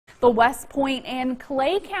The West Point and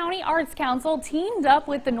Clay County Arts Council teamed up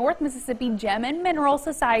with the North Mississippi Gem and Mineral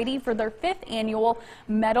Society for their 5th annual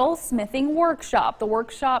Metalsmithing workshop. The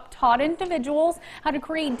workshop taught individuals how to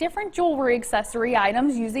create different jewelry accessory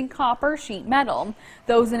items using copper sheet metal.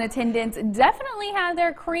 Those in attendance definitely had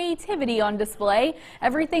their creativity on display.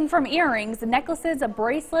 Everything from earrings, necklaces,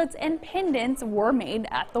 bracelets, and pendants were made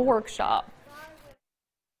at the workshop.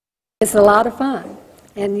 It's a lot of fun,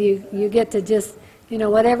 and you get to just, you know,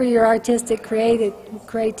 whatever your artistic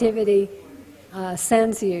creativity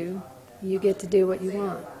sends you, you get to do what you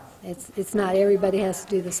want. It's not everybody has to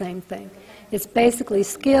do the same thing. It's basically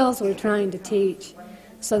skills we're trying to teach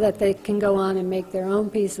so that they can go on and make their own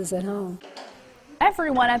pieces at home.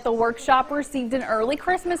 Everyone at the workshop received an early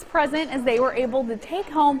Christmas present as they were able to take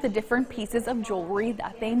home the different pieces of jewelry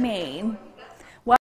that they made.